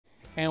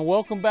And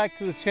welcome back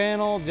to the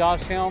channel.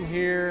 Josh Helm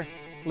here.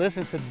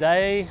 Listen,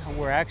 today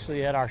we're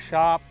actually at our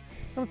shop.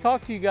 I'm going to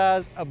talk to you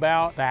guys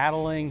about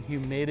battling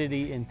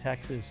humidity in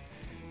Texas.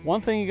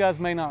 One thing you guys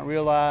may not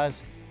realize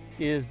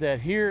is that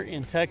here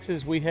in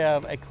Texas we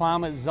have a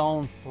climate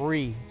zone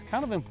 3. It's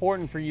kind of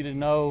important for you to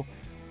know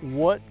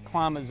what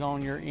climate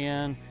zone you're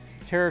in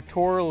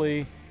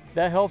territorially.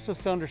 That helps us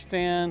to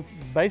understand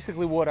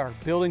basically what our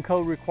building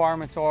code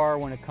requirements are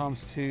when it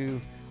comes to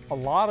a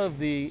lot of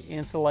the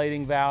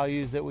insulating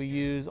values that we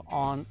use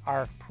on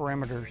our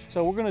perimeters.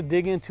 So we're going to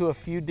dig into a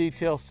few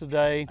details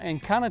today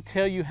and kind of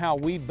tell you how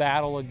we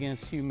battle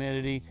against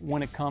humidity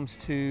when it comes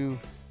to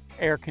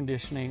air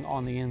conditioning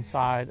on the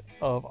inside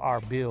of our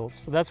builds.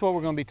 So that's what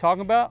we're going to be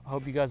talking about. I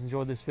hope you guys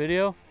enjoyed this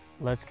video.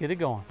 Let's get it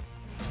going.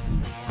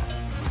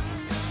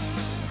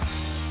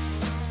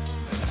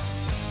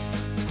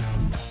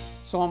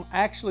 So I'm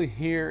actually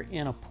here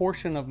in a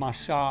portion of my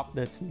shop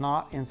that's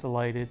not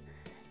insulated.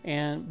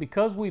 And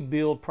because we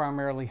build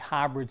primarily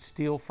hybrid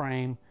steel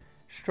frame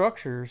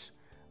structures,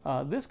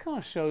 this kind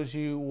of shows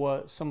you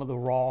what some of the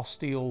raw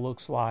steel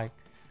looks like.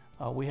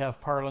 We have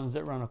purlins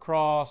that run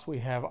across, we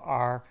have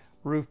our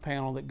roof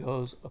panel that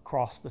goes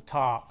across the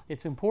top.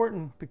 It's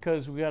important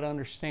because we got to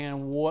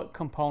understand what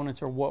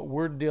components or what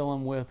we're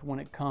dealing with when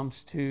it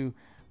comes to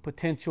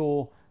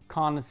potential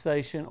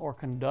condensation or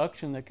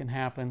conduction that can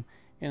happen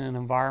in an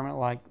environment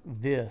like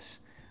this.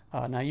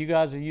 Now you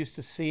guys are used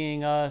to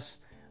seeing us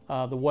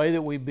the way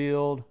that we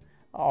build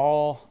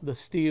all the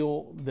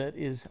steel that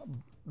is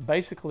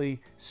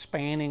basically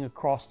spanning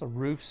across the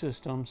roof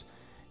systems,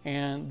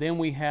 and then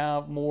we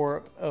have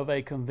more of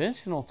a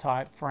conventional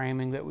type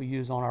framing that we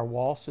use on our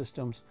wall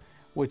systems,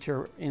 which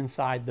are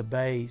inside the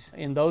bays.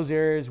 In those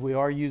areas we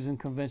are using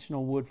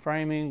conventional wood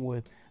framing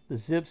with the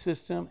zip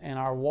system, and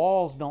our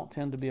walls don't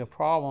tend to be a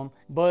problem,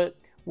 but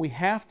we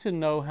have to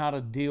know how to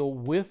deal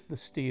with the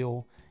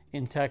steel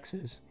in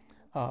Texas.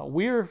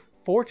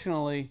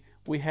 Fortunately,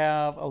 we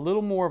have a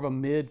little more of a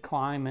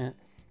mid-climate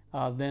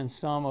than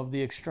some of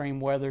the extreme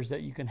weathers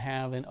that you can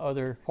have in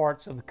other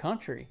parts of the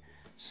country.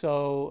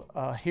 So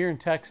here in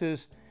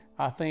Texas,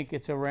 I think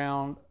it's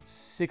around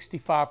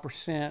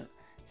 65%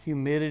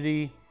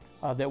 humidity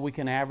that we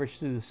can average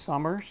through the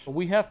summers.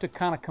 We have to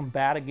kind of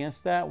combat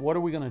against that. What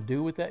are we going to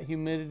do with that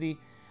humidity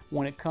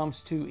when it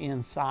comes to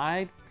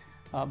inside?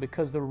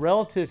 Because the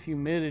relative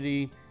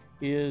humidity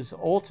is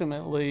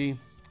ultimately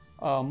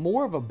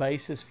more of a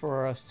basis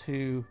for us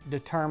to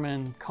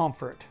determine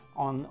comfort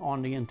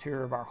on the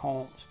interior of our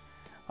homes.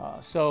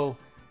 So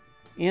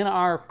in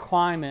our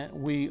climate,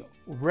 we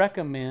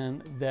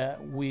recommend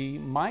that we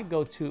might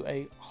go to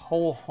a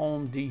whole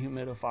home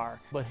dehumidifier.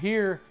 But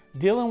here,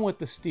 dealing with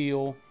the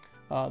steel,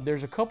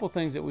 there's a couple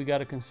things that we got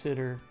to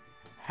consider.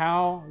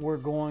 How we're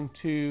going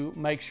to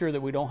make sure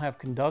that we don't have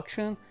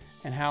conduction,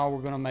 and how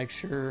we're going to make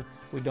sure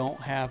we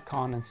don't have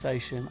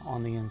condensation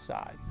on the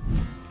inside.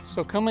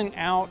 So coming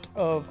out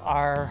of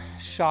our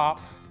shop,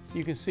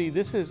 you can see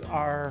this is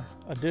our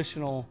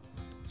additional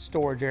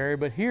storage area,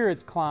 but here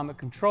it's climate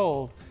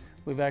controlled.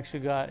 We've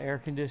actually got air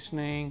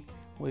conditioning,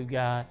 we've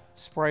got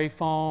spray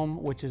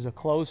foam, which is a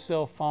closed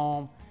cell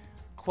foam.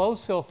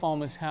 Closed cell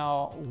foam is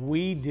how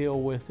we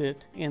deal with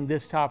it in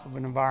this type of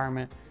an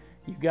environment.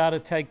 You've got to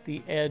take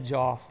the edge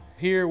off.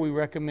 Here we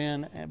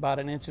recommend about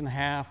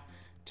 1.5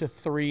 to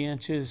 3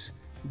 inches.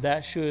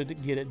 That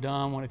should get it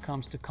done when it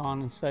comes to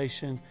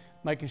condensation,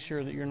 making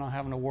sure that you're not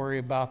having to worry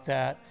about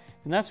that.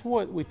 And that's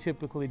what we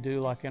typically do,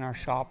 like in our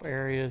shop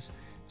areas,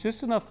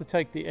 just enough to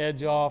take the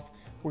edge off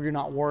where you're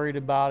not worried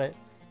about it.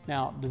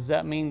 Now, does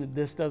that mean that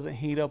this doesn't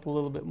heat up a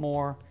little bit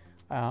more?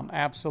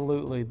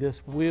 Absolutely.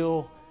 This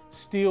will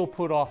still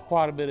put off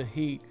quite a bit of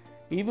heat.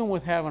 Even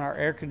with having our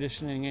air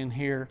conditioning in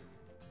here,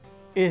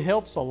 it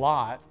helps a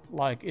lot.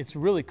 Like, it's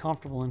really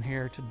comfortable in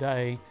here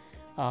today,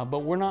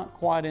 but we're not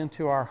quite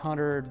into our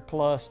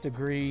 100+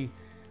 degree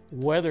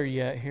weather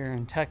yet here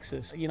in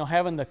Texas. You know,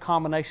 having the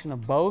combination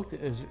of both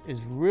is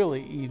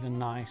really even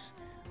nice.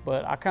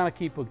 But I kind of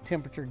keep a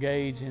temperature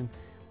gauge, and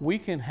we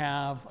can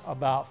have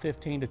about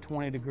 15 to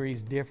 20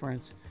 degrees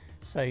difference,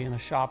 say in a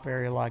shop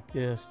area like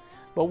this.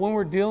 But when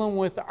we're dealing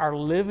with our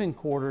living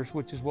quarters,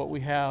 which is what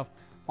we have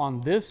on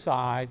this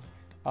side,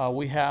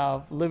 we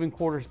have living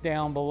quarters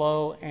down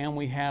below and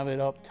we have it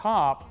up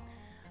top.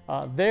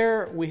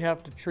 There we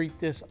have to treat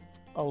this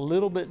a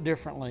little bit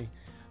differently.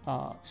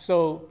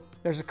 So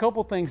there's a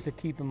couple things to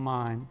keep in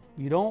mind.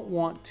 You don't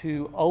want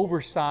to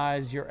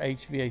oversize your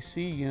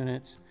HVAC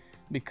units,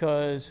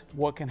 because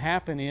what can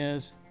happen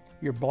is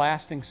you're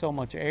blasting so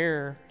much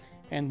air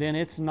and then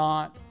it's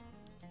not,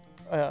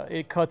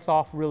 it cuts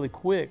off really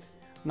quick,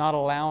 not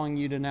allowing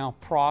you to now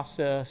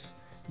process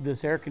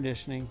this air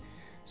conditioning.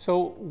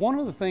 So one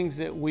of the things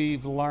that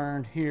we've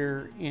learned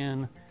here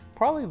in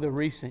probably the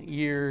recent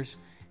years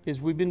is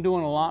we've been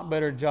doing a lot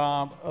better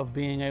job of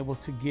being able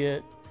to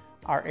get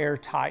our air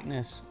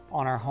tightness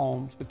on our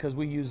homes, because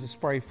we use the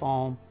spray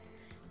foam,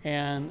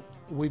 and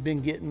we've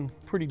been getting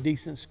pretty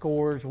decent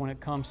scores when it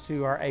comes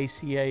to our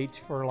ACH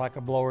for like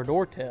a blower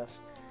door test.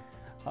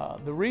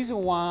 The reason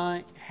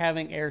why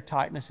having air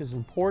tightness is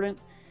important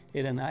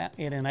It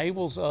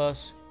enables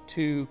us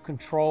to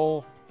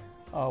control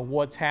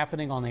what's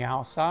happening on the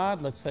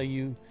outside. Let's say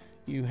you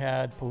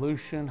had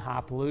pollution,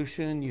 high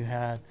pollution, you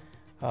had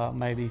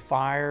maybe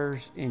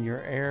fires in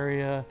your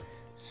area,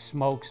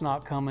 smoke's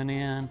not coming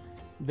in.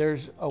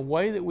 There's a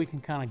way that we can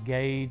kind of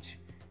gauge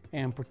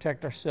and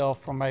protect ourselves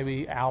from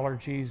maybe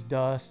allergies,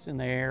 dust in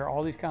the air,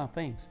 all these kind of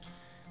things.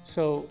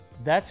 So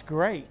that's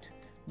great.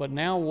 But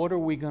now what are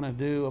we going to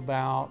do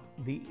about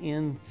the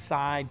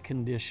inside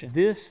condition?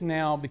 This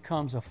now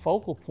becomes a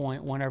focal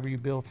point whenever you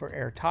build for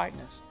air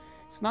tightness.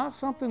 It's not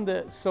something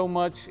that so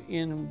much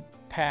in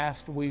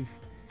past we've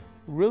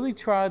really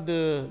tried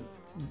to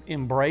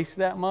embrace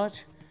that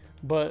much,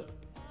 but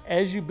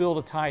as you build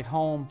a tight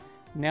home,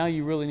 now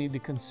you really need to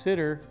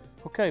consider,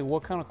 okay,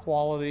 what kind of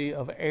quality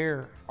of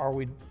air are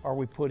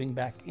we putting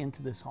back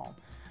into this home?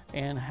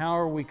 And how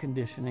are we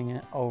conditioning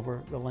it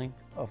over the length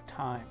of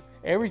time?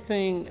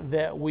 Everything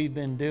that we've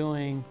been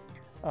doing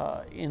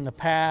in the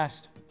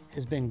past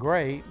has been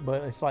great,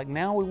 but it's like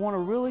now we want to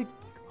really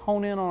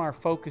hone in on our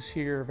focus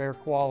here of air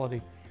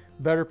quality,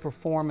 better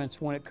performance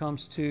when it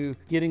comes to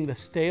getting the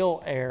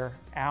stale air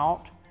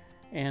out,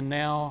 and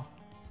now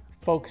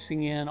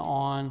focusing in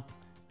on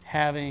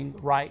having the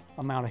right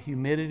amount of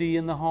humidity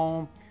in the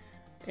home.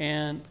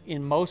 And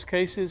in most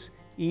cases,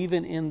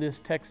 even in this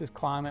Texas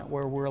climate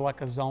where we're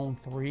like a zone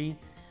 3,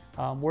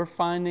 we're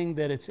finding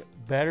that it's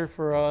better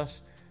for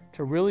us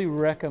to really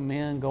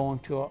recommend going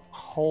to a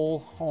whole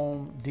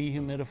home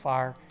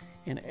dehumidifier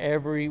in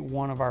every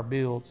one of our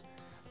builds.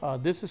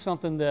 This is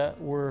something that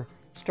we're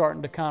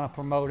starting to kind of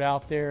promote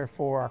out there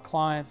for our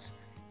clients,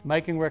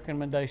 making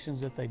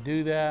recommendations that they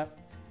do that.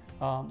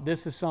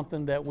 This is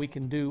something that we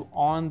can do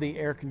on the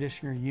air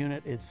conditioner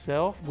unit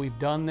itself. We've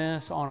done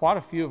this on quite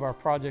a few of our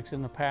projects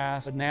in the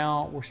past, but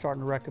now we're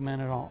starting to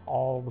recommend it on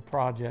all the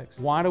projects.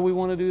 Why do we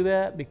want to do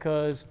that?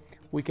 Because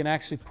we can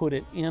actually put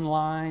it in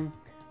line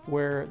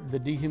where the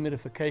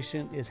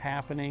dehumidification is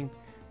happening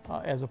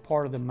as a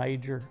part of the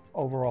major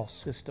overall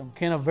system.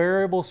 Can a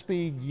variable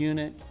speed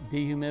unit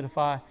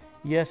dehumidify?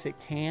 Yes, it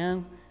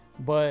can,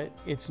 but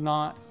it's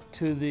not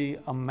to the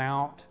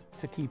amount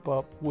to keep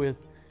up with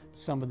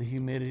some of the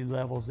humidity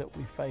levels that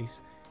we face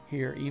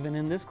here, even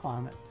in this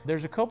climate.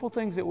 There's a couple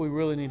things that we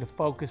really need to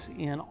focus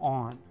in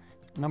on.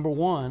 Number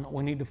one,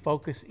 we need to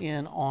focus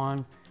in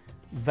on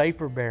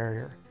vapor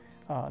barrier.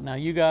 Now,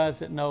 you guys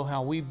that know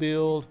how we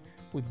build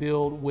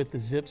with the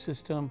zip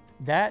system.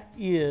 That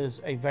is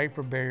a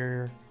vapor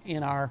barrier.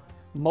 In our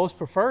most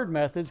preferred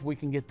methods, we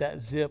can get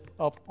that zip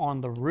up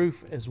on the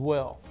roof as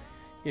well.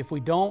 If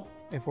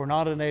we're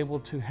not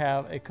enabled to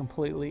have a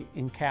completely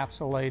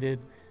encapsulated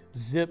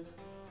zip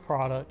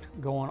product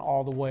going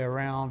all the way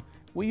around,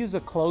 we use a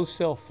closed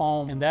cell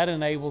foam, and that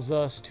enables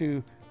us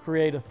to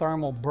create a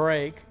thermal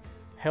break,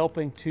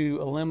 helping to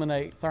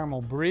eliminate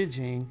thermal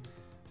bridging.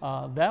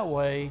 That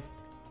way,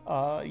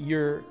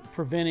 you're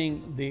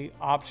preventing the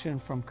option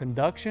from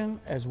conduction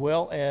as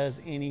well as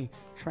any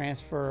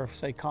transfer of,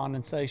 say,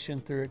 condensation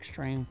through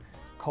extreme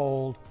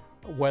cold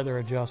weather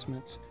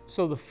adjustments.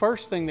 So the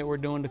first thing that we're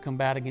doing to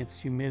combat against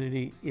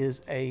humidity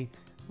is a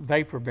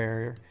vapor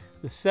barrier.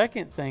 The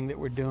second thing that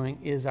we're doing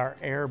is our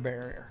air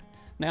barrier.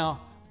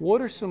 Now,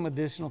 what are some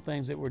additional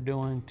things that we're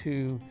doing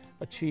to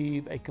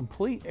achieve a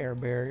complete air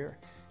barrier?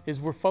 Is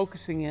we're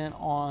focusing in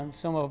on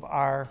some of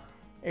our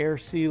air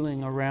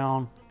sealing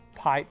around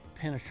pipe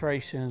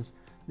penetrations,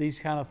 these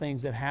kind of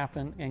things that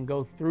happen and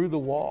go through the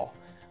wall.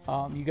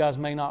 You guys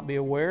may not be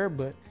aware,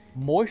 but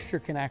moisture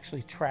can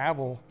actually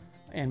travel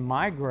and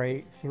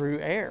migrate through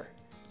air.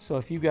 So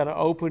if you've got an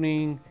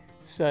opening,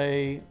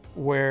 say,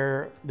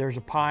 where there's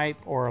a pipe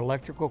or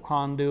electrical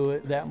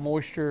conduit, that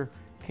moisture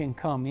can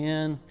come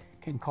in,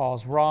 can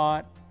cause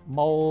rot,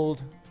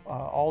 mold,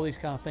 all these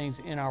kind of things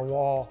in our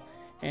wall,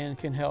 and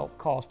can help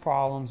cause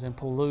problems and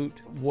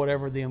pollute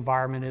whatever the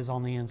environment is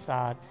on the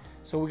inside.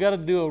 So we got to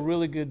do a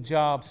really good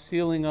job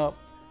sealing up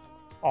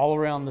all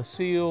around the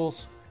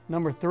seals.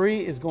 Number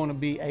 3 is going to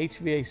be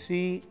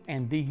HVAC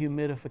and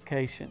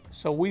dehumidification.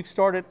 So we've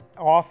started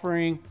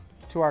offering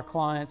to our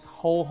clients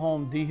whole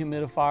home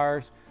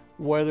dehumidifiers,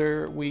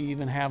 whether we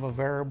even have a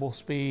variable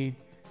speed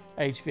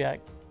HVAC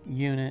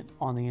unit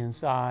on the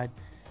inside.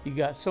 You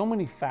got so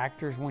many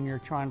factors when you're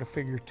trying to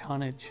figure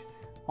tonnage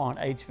on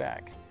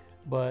HVAC,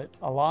 but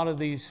a lot of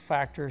these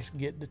factors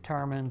get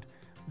determined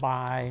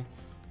by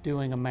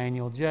doing a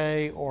manual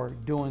J or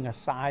doing a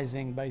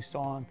sizing based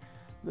on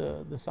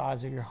the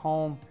size of your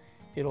home.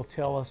 It'll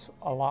tell us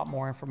a lot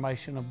more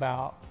information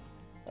about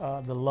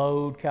the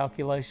load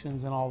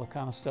calculations and all the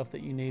kind of stuff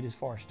that you need as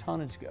far as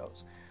tonnage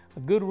goes. A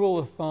good rule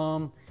of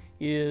thumb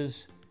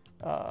is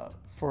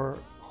for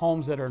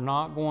homes that are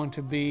not going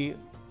to be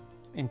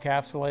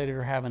encapsulated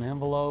or have an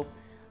envelope.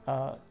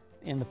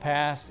 In the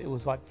past, it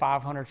was like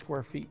 500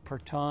 square feet per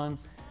ton.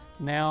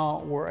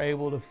 Now we're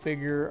able to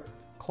figure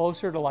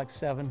closer to like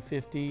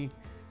 750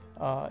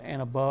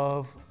 and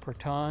above per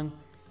ton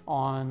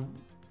on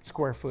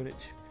square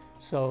footage.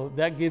 So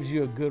that gives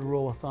you a good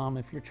rule of thumb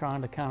if you're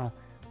trying to kind of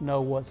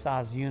know what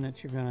size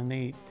units you're going to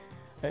need.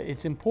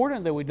 It's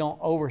important that we don't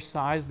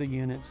oversize the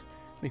units,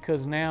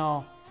 because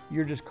now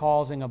you're just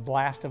causing a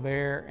blast of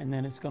air and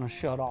then it's going to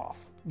shut off.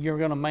 You're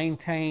going to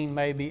maintain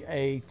maybe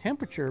a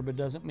temperature, but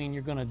doesn't mean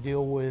you're going to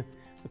deal with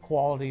the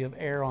quality of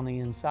air on the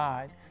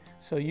inside.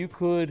 So you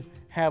could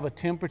have a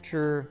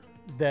temperature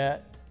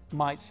that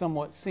might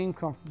somewhat seem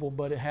comfortable,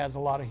 but it has a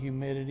lot of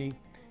humidity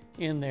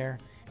in there.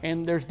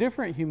 And there's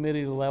different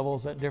humidity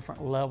levels at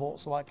different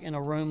levels. Like in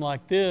a room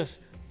like this,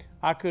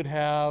 I could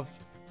have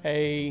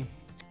say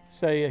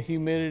a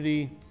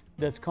humidity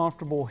that's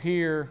comfortable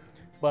here,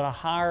 but a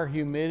higher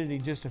humidity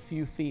just a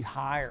few feet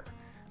higher.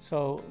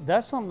 So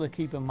that's something to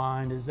keep in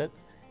mind, is that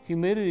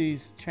humidity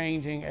is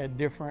changing at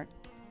different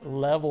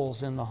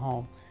levels in the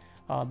home.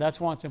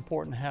 That's why it's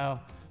important to have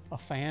a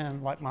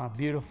fan like my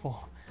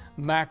beautiful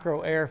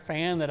macro air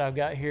fan that I've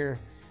got here.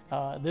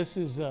 This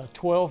is a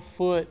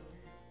 12-foot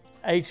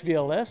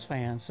HVLS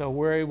fan, so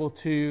we're able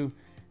to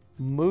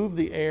move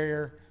the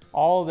air,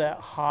 all that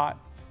hot,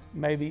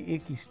 maybe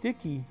icky,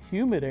 sticky,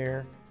 humid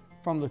air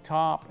from the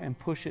top and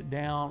push it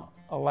down,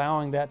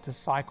 allowing that to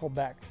cycle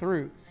back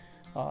through.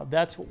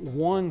 That's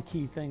one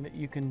key thing that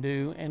you can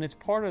do, and it's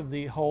part of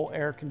the whole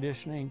air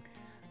conditioning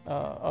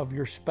of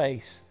your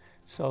space.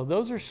 So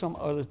those are some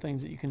other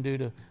things that you can do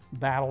to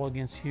battle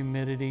against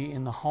humidity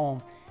in the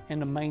home and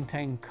to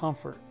maintain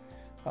comfort.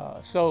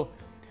 So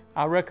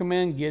I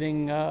recommend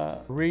getting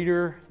a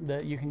reader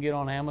that you can get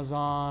on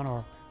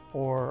Amazon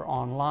or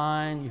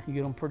online. You can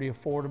get them pretty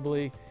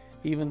affordably,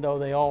 even though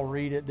they all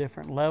read at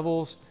different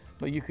levels,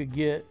 but you could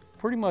get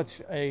pretty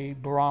much a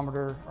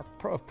barometer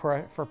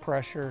for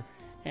pressure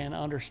and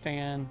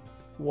understand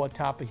what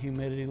type of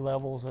humidity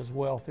levels as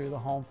well through the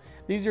home.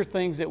 These are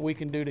things that we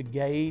can do to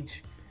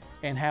gauge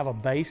and have a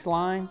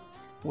baseline,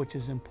 which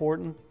is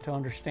important to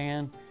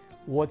understand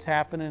what's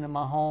happening in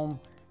my home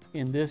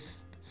in this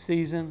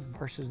season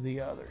versus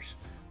the others.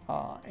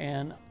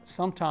 And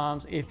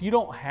sometimes if you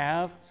don't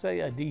have, say,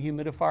 a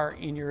dehumidifier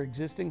in your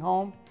existing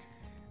home,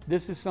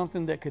 this is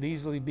something that could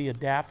easily be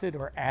adapted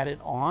or added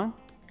on,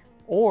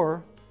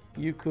 or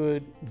you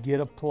could get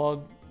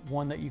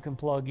one that you can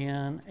plug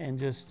in and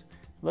just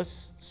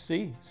let's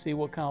see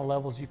what kind of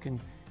levels you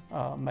can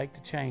make the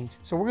change.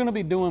 So we're going to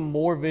be doing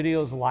more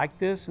videos like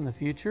this in the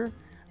future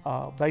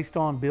based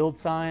on build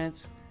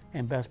science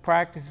and best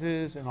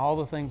practices and all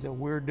the things that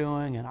we're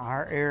doing in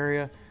our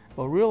area.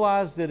 But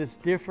realize that it's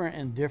different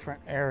in different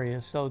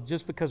areas. So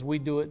just because we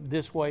do it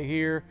this way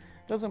here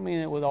doesn't mean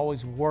it would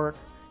always work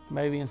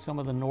maybe in some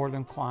of the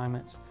northern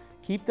climates.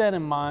 Keep that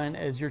in mind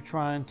as you're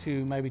trying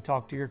to maybe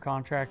talk to your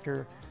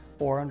contractor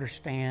or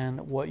understand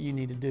what you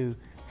need to do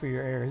for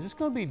your areas. It's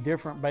going to be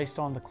different based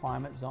on the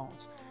climate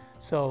zones.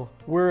 So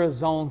we're a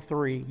zone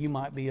 3, you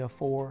might be a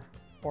 4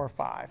 or a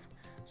 5.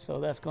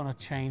 So that's going to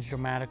change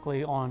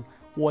dramatically on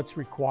what's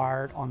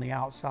required on the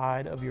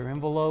outside of your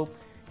envelope,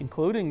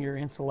 including your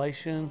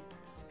insulation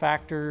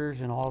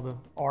factors and all the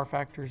R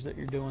factors that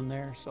you're doing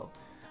there. So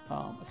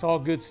it's all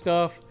good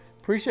stuff.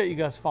 Appreciate you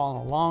guys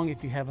following along.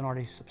 If you haven't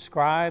already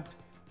subscribed,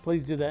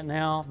 please do that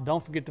now.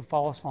 Don't forget to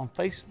follow us on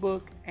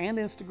Facebook and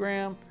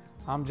Instagram.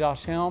 I'm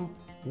Josh Helm,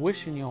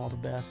 wishing you all the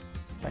best.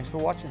 Thanks for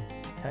watching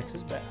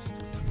Texas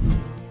Best.